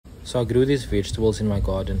So I grew these vegetables in my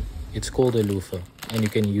garden. It's called a loofah and you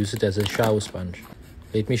can use it as a shower sponge.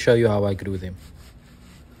 Let me show you how I grew them.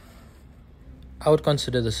 I would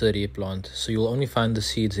consider this a rare plant, so you'll only find the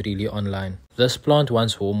seeds really online. This plant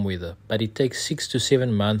wants warm weather, but it takes 6 to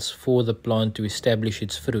 7 months for the plant to establish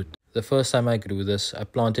its fruit. The first time I grew this, I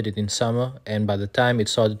planted it in summer, and by the time it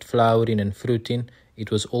started flowering and fruiting, it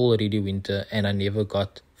was already winter and I never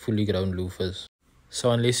got fully grown loofahs. So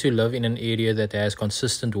unless you live in an area that has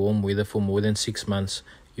consistent warm weather for more than 6 months,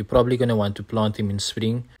 you're probably going to want to plant them in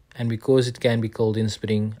spring, and because it can be cold in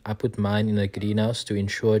spring, I put mine in a greenhouse to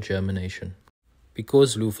ensure germination.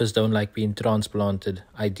 Because loofahs don't like being transplanted,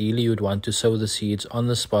 ideally you'd want to sow the seeds on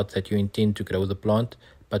the spot that you intend to grow the plant,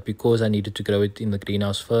 but because I needed to grow it in the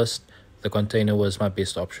greenhouse first, the container was my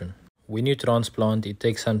best option. When you transplant, it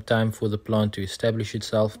takes some time for the plant to establish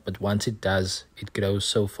itself, but once it does, it grows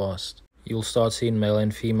so fast. You'll start seeing male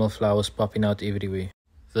and female flowers popping out everywhere.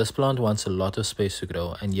 This plant wants a lot of space to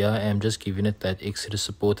grow, and here I am just giving it that extra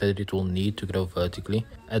support that it will need to grow vertically.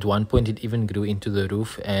 At one point it even grew into the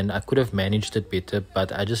roof, and I could have managed it better,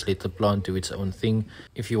 but I just let the plant do its own thing.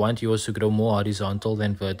 If you want yours to grow more horizontal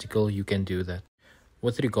than vertical, you can do that.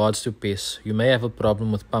 With regards to pests, you may have a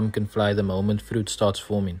problem with pumpkin fly the moment fruit starts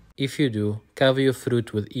forming. If you do, cover your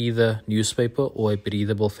fruit with either newspaper or a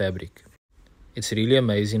breathable fabric. It's really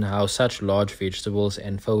amazing how such large vegetables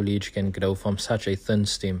and foliage can grow from such a thin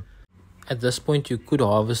stem. At this point you could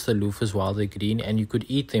harvest the loofahs while they're green and you could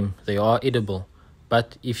eat them, they are edible.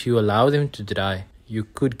 But if you allow them to dry, you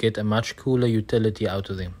could get a much cooler utility out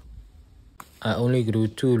of them. I only grew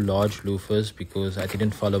 2 large loofahs because I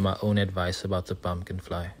didn't follow my own advice about the pumpkin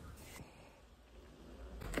fly.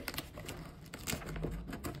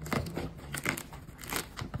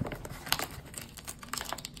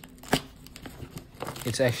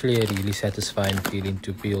 It's actually a really satisfying feeling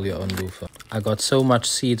to peel your own loofah. I got so much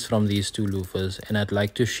seeds from these 2 loofahs and I'd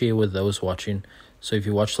like to share with those watching. So if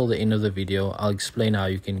you watch till the end of the video, I'll explain how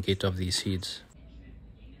you can get of these seeds.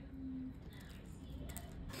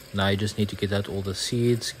 Now you just need to get out all the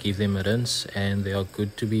seeds, give them a rinse, and they are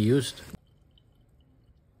good to be used.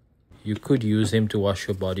 You could use them to wash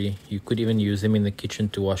your body. You could even use them in the kitchen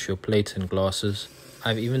to wash your plates and glasses.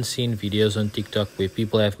 I've even seen videos on TikTok where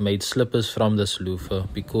people have made slippers from this loofah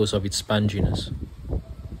because of its sponginess.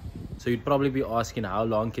 So you'd probably be asking, how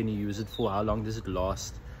long can you use it for? How long does it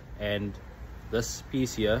last? And this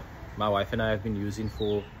piece here, my wife and I have been using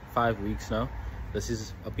for 5 weeks now. This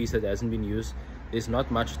is a piece that hasn't been used. There's not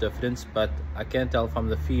much difference, but I can tell from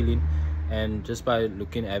the feeling, and just by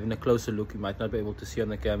having a closer look, you might not be able to see on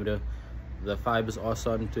the camera, the fibers are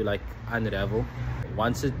starting to like unravel.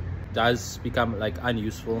 Once it does become like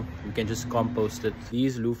unuseful, you can just compost it.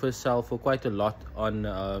 These loofahs sell for quite a lot on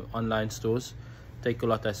online stores. Take a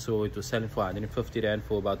lot, I saw it was selling for 150 rand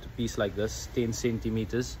for about a piece like this, 10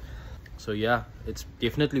 centimeters. So yeah, it's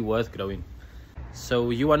definitely worth growing. So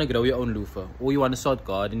you want to grow your own loofah, or you want to start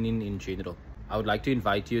gardening in general, I would like to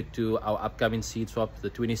invite you to our upcoming seed swap, the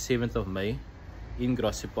 27th of May in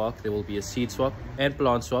Grassy Park. There will be a seed swap and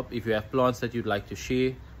plant swap. If you have plants that you'd like to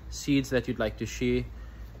share, seeds that you'd like to share,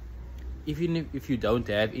 even if you don't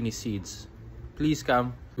have any seeds, please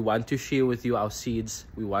come. We want to share with you our seeds.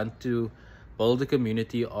 We want to build a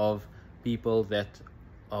community of people that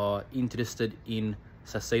are interested in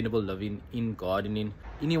sustainable living, in gardening.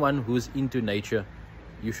 Anyone who's into nature,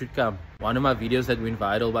 you should come. One of my videos that went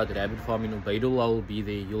viral about rabbit farming, Ubaidullah will be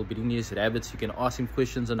there. You'll bring his rabbits. You can ask him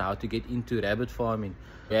questions on how to get into rabbit farming.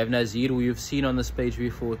 We have Nazir, who you've seen on this page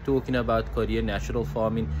before, talking about Korean natural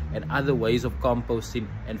farming and other ways of composting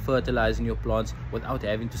and fertilizing your plants without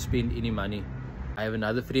having to spend any money. I have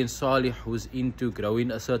another friend, Salih, who's into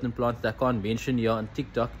growing a certain plant that I can't mention here on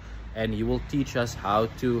TikTok, and he will teach us how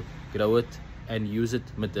to grow it and use it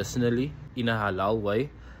medicinally in a halal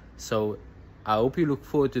way. So I hope you look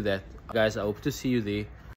forward to that. Guys, I hope to see you there.